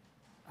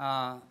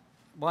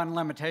one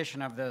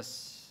limitation of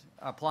this,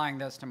 applying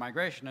this to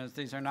migration, is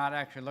these are not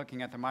actually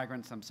looking at the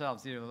migrants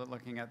themselves. These are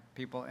looking at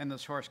people in the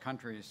source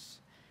countries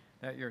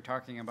that you're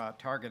talking about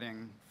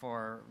targeting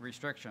for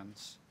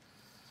restrictions.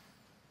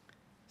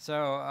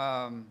 So,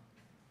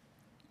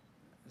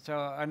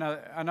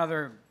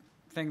 another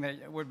thing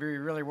that would be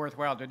really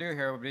worthwhile to do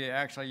here would be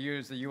actually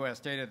use the U.S.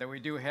 data that we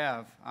do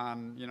have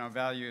on,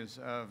 values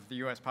of the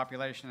U.S.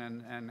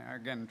 population, and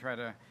again try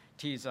to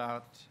tease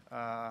out,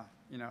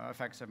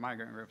 effects of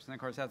migrant groups. And of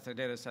course, that's the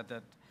data set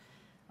that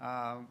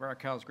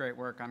Raquel's great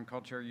work on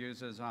culture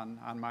uses on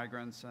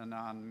migrants,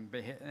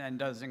 and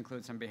does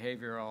include some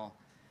behavioral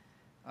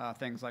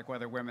things like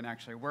whether women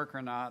actually work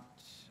or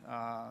not.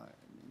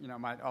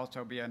 Might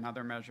also be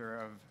another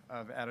measure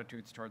of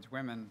attitudes towards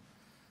women.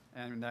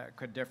 And that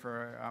could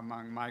differ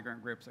among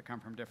migrant groups that come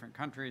from different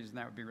countries, and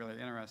that would be really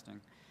interesting.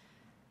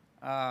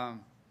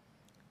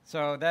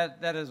 So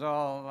that is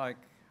all, like,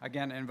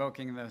 again,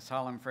 invoking the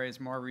solemn phrase,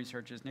 more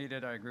research is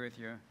needed. I agree with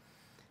you.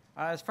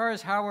 As far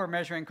as how we're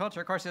measuring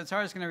culture, of course, it's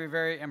always going to be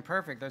very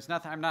imperfect. There's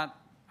nothing, I'm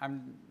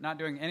not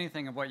doing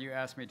anything of what you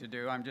asked me to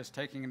do. I'm just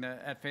taking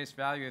at face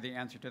value the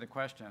answer to the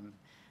question.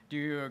 Do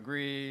you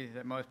agree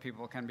that most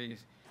people can be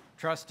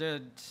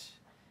trusted?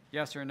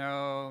 Yes or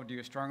no? Do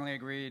you strongly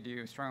agree? Do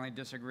you strongly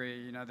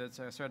disagree? That's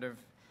a sort of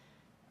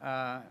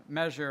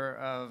measure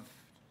of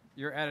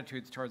your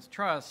attitudes towards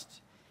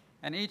trust.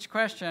 And each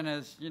question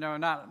is,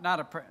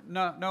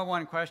 no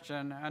one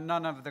question, and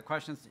none of the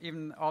questions,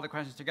 even all the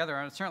questions together,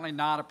 are certainly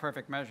not a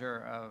perfect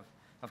measure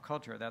of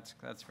culture. That's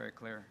very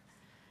clear.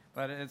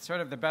 But it's sort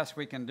of the best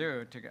we can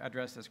do to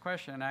address this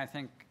question. And I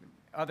think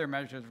other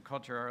measures of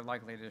culture are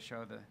likely to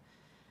show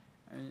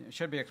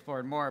should be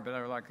explored more, but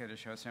are likely to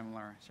show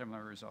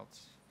similar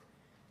results.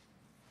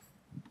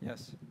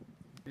 Yes.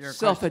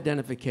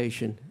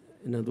 Self-identification.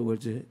 In other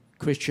words,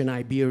 Christian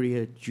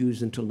Iberia,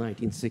 Jews until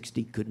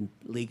 1960 couldn't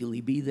legally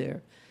be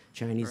there.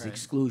 Chinese right.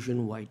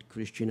 exclusion, white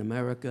Christian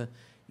America,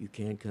 you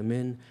can't come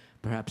in.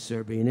 Perhaps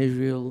Serbia and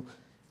Israel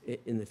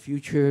in the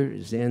future.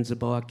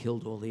 Zanzibar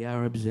killed all the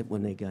Arabs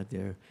when they got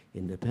their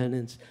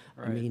independence.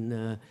 Right. I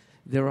mean,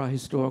 there are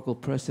historical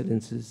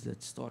precedences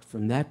that start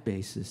from that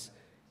basis.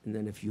 And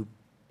then if you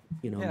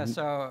Yeah,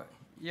 so...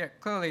 Yeah,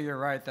 clearly you're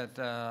right that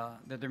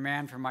the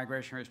demand for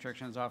migration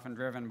restriction is often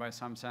driven by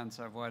some sense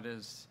of what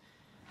is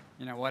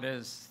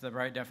the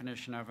right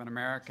definition of an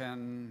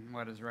American,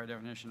 what is the right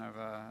definition of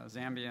a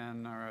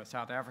Zambian or a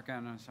South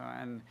African, and so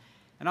on.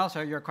 And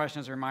also your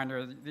question is a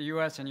reminder, the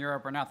U.S. and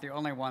Europe are not the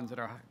only ones that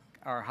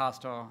are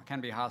hostile,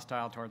 can be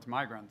hostile towards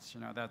migrants.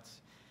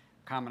 That's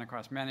common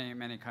across many,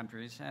 many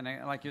countries. And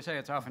like you say,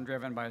 it's often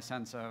driven by a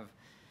sense of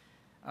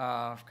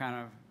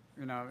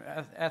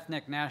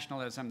ethnic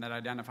nationalism that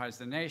identifies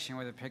the nation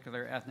with a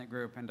particular ethnic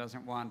group and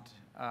doesn't want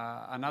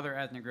another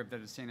ethnic group that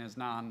is seen as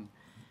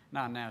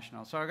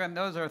non-national. So again,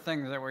 those are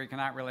things that we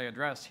cannot really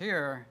address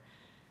here.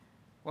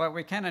 What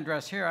we can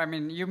address here, I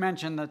mean, you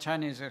mentioned the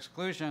Chinese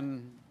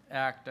Exclusion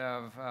Act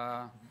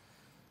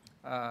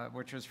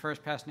which was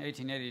first passed in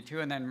 1882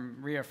 and then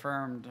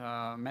reaffirmed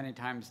many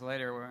times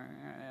later,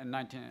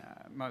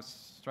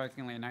 most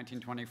strikingly in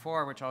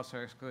 1924, which also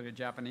excluded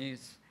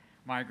Japanese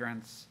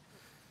migrants.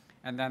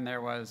 And then there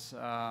was, in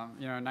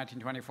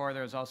 1924,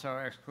 there was also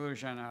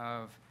exclusion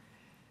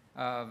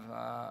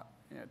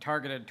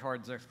targeted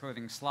towards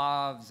excluding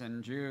Slavs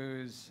and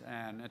Jews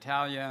and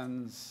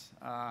Italians.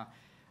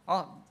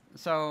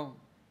 So,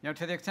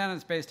 to the extent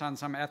it's based on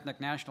some ethnic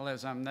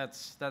nationalism,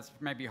 that's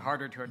maybe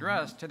harder to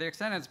address. To the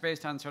extent it's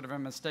based on sort of a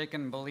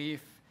mistaken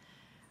belief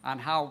on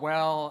how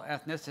well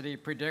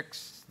ethnicity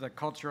predicts the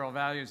cultural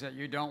values that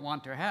you don't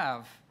want to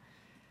have.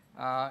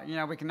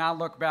 We can now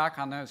look back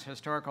on those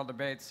historical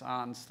debates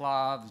on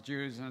Slavs,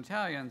 Jews, and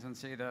Italians and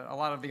see that a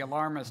lot of the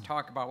alarmist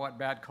talk about what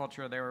bad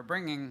culture they were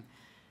bringing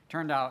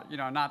turned out,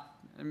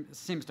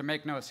 seems to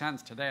make no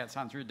sense today. It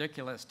sounds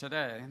ridiculous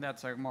today.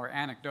 That's a more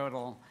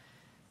anecdotal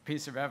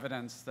piece of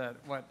evidence that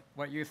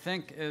what you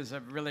think is a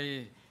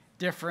really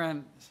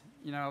different,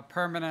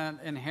 permanent,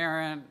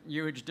 inherent,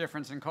 huge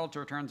difference in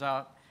culture turns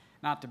out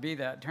not to be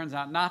that. Turns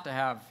out not to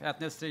have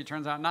ethnicity,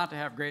 turns out not to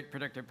have great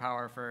predictive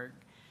power for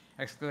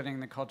excluding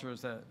the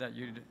cultures that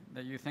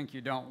you think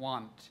you don't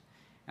want.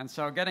 And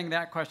so getting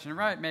that question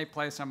right may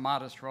play some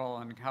modest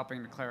role in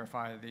helping to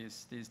clarify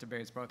these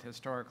debates both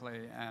historically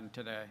and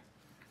today.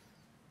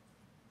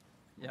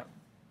 Yep.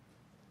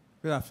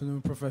 Good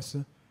afternoon,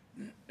 Professor.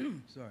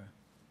 Sorry.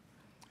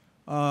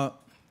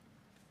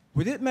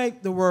 Would it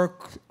make the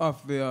work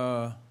of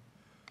the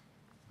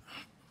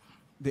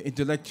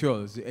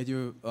intellectuals,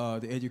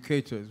 the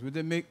educators,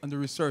 and the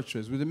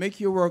researchers, would it make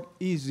your work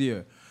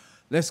easier,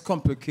 less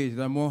complicated,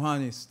 and more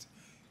honest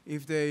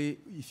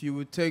if you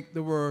would take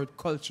the word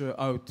culture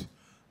out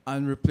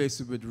and replace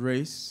it with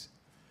race?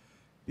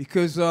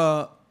 because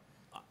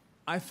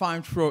I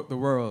find throughout the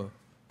world,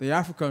 the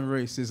African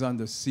race is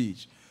under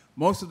siege.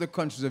 Most of the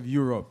countries of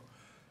Europe,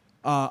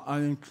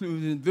 and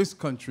including this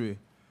country,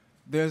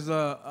 there's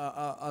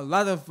a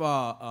lot of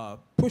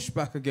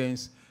pushback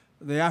against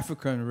the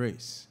African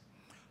race.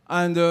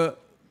 And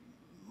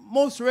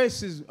most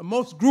races,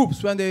 most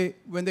groups, when they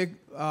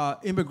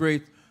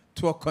immigrate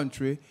to a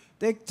country,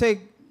 they take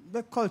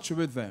their culture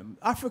with them.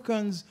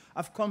 Africans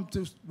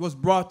was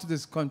brought to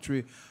this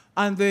country,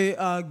 and they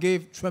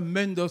gave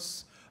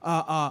tremendous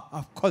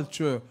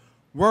culture,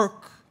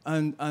 work,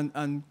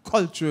 and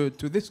culture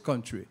to this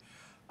country.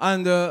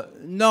 And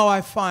now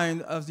I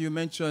find, as you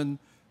mentioned,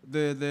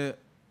 the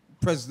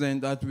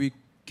president that we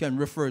can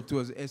refer to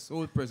as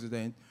S-hole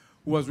president,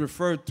 who was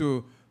referred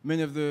to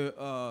many of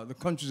the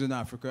countries in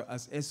Africa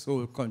as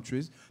S-hole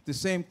countries, the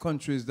same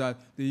countries that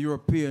the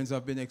Europeans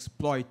have been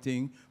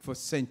exploiting for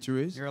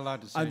centuries. You're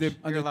allowed to say, and they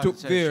allowed took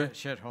to say their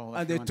shithole.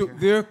 and they took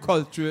their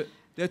culture,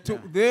 they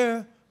took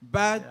their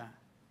bad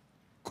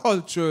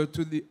culture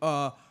to the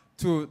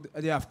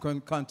African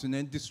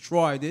continent,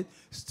 destroyed it,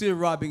 still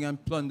robbing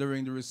and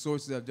plundering the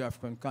resources of the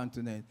African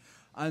continent.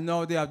 And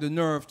now they have the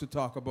nerve to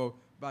talk about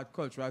bad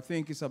culture. I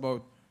think it's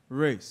about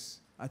race.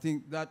 I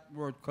think that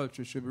word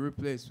culture should be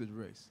replaced with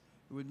race.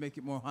 It would make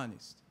it more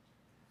honest.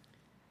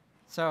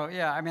 So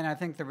yeah, I mean, I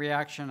think the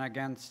reaction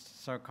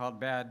against so-called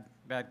bad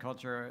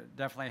culture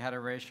definitely had a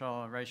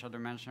racial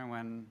dimension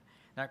when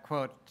that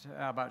quote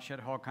about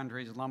shithole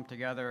countries lumped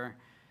together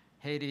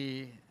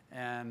Haiti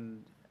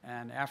and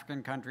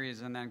African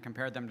countries and then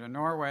compared them to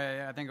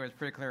Norway. I think it was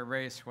pretty clear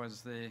race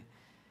was the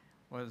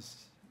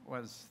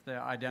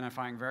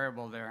identifying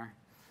variable there.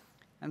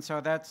 And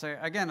so that's,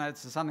 again,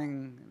 it's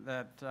something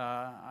that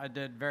I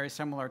did very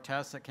similar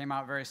tests that came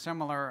out very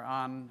similar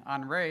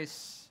on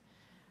race,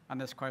 on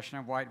this question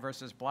of white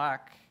versus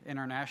black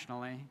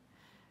internationally.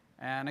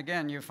 And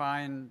again, you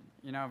find,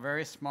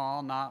 very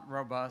small, not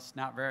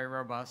very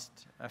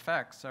robust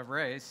effects of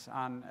race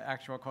on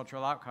actual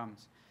cultural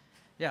outcomes.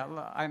 Yeah,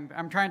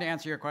 I'm trying to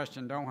answer your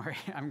question. Don't worry,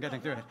 I'm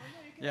getting to it.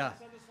 Yeah,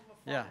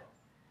 yeah.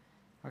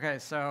 Okay,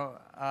 so,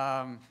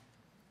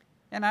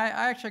 and I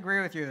actually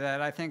agree with you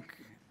that I think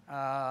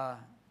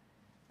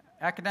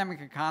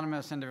academic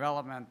economists in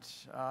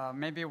development,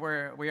 maybe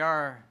we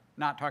are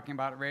not talking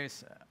about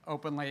race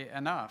openly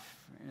enough.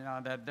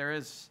 That there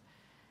is,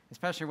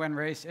 especially when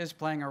race is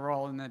playing a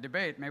role in the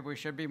debate, maybe we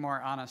should be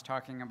more honest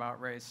talking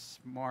about race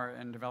more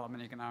in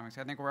development economics.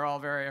 I think we're all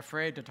very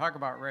afraid to talk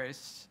about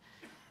race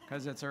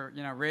because it's a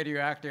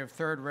radioactive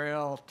third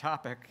rail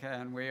topic,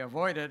 and we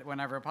avoid it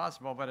whenever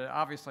possible. But it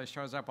obviously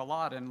shows up a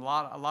lot in a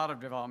lot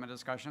of development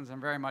discussions, and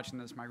very much in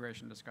this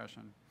migration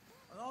discussion.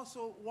 And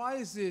also, why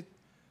is it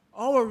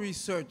our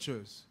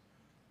researchers,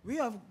 we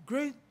have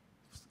great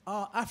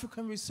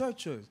African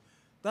researchers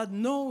that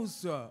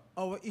knows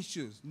our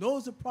issues,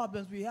 knows the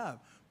problems we have.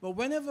 But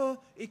whenever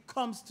it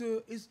comes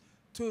to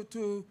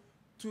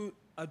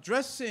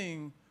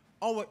addressing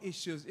our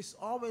issues, it's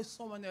always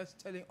someone else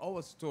telling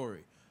our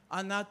story,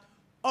 and not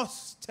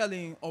us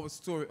telling our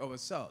story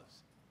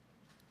ourselves.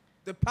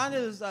 The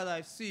panels that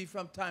I see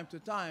from time to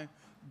time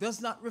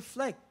does not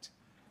reflect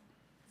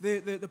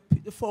the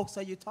folks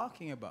that you're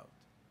talking about.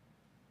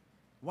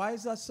 Why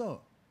is that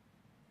so?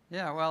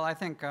 Yeah, well, I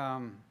think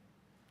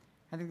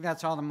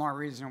that's all the more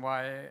reason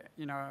why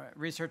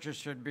researchers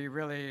should be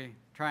really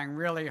trying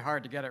really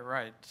hard to get it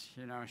right.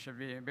 Should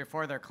be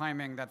before they're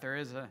claiming that there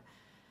is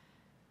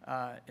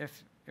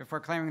if we're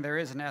claiming there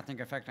is an ethnic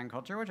effect on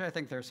culture, which I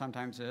think there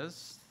sometimes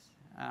is,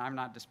 and I'm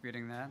not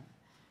disputing that.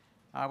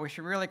 We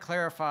should really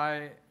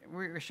clarify,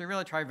 we should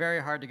really try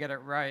very hard to get it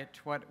right,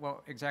 what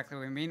exactly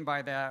we mean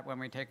by that when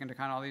we take into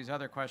account all these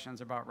other questions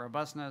about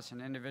robustness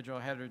and individual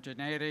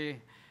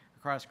heterogeneity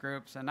across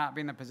groups, and not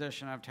be in the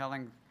position of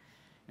telling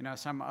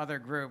some other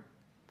group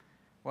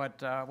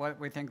what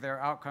we think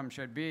their outcome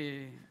should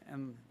be,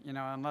 and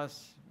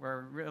unless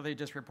we're really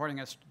just reporting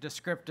a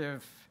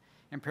descriptive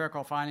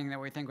empirical finding that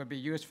we think would be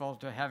useful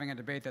to having a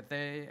debate that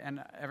they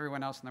and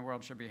everyone else in the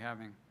world should be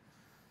having.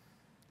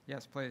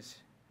 Yes, please.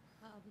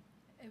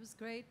 It was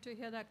great to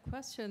hear that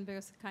question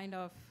because it kind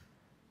of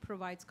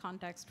provides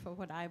context for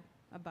what I'm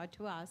about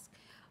to ask.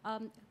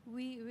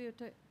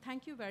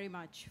 Thank you very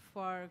much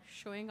for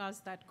showing us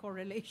that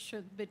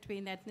correlation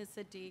between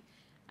ethnicity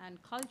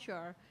and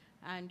culture.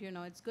 And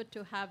it's good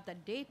to have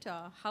that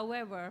data.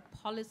 However,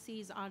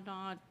 policies are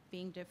not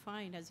being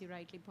defined, as you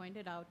rightly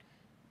pointed out,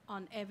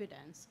 on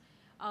evidence.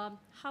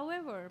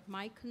 However,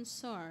 my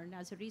concern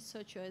as a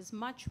researcher is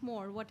much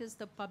more what is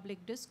the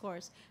public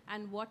discourse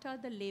and what are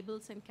the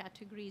labels and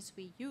categories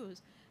we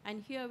use.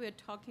 And here we're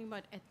talking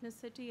about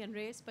ethnicity and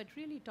race, but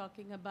really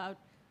talking about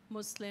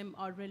Muslim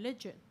or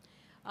religion.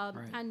 Right.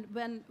 And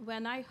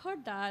when I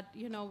heard that,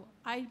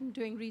 I'm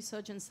doing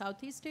research in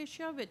Southeast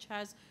Asia, which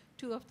has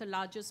two of the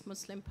largest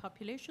Muslim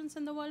populations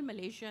in the world,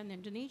 Malaysia and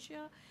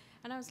Indonesia.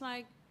 And I was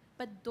like,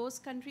 but those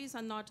countries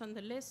are not on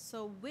the list,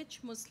 so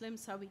which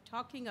Muslims are we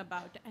talking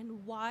about?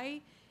 And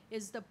why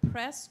is the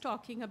press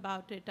talking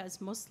about it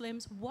as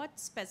Muslims? What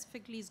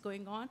specifically is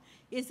going on?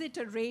 Is it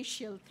a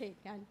racial thing?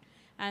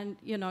 And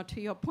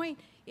to your point,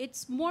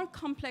 it's more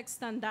complex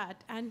than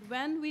that. And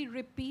when we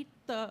repeat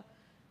the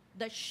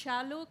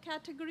shallow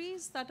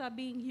categories that are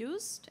being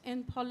used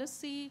in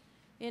policy,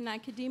 in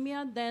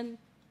academia, then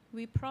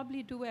we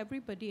probably do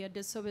everybody a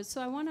disservice.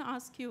 So I want to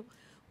ask you,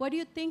 what do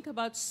you think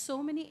about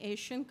so many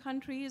Asian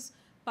countries,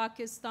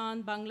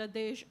 Pakistan,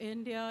 Bangladesh,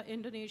 India,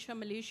 Indonesia,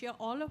 Malaysia,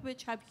 all of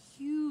which have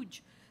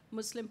huge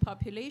Muslim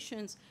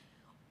populations?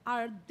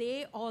 Are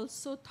they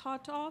also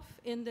thought of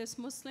in this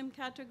Muslim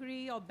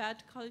category or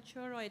bad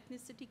culture or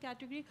ethnicity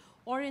category?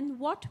 Or in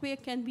what way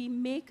can we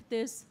make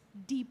this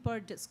deeper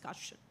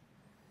discussion?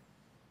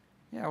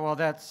 Yeah, well,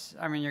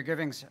 you're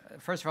giving,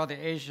 first of all,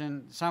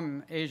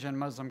 some Asian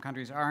Muslim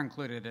countries are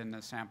included in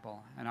this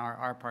sample and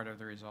are part of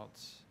the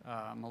results.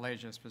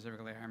 Malaysia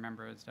specifically, I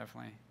remember, is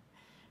definitely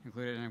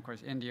included. And of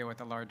course, India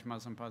with a large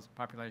Muslim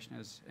population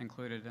is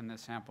included in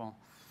this sample.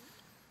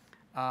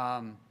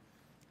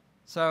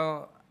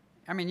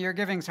 You're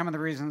giving some of the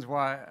reasons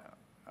why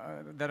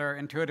that are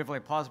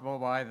intuitively plausible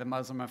why the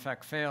Muslim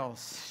effect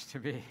fails to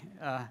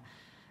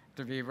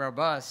be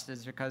robust,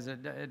 is because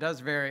it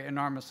does vary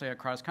enormously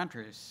across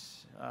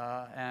countries,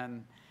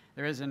 and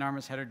there is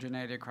enormous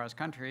heterogeneity across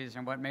countries.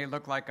 And what may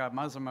look like a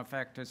Muslim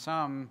effect to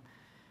some,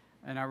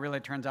 really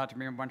turns out to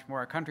be much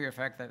more a country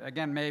effect that,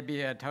 again, may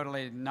be a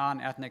totally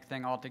non-ethnic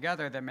thing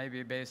altogether, that may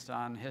be based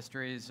on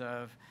histories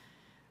of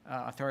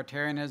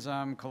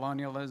authoritarianism,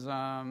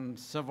 colonialism,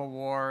 civil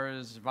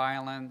wars,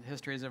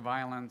 histories of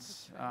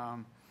violence.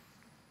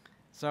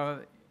 So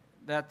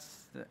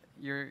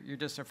you're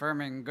just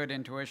affirming good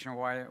intuition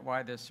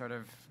why this sort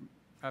of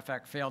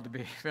effect failed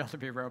to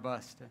be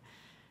robust.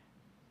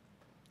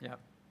 Yep.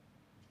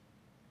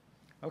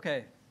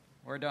 Okay,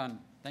 we're done.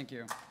 Thank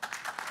you.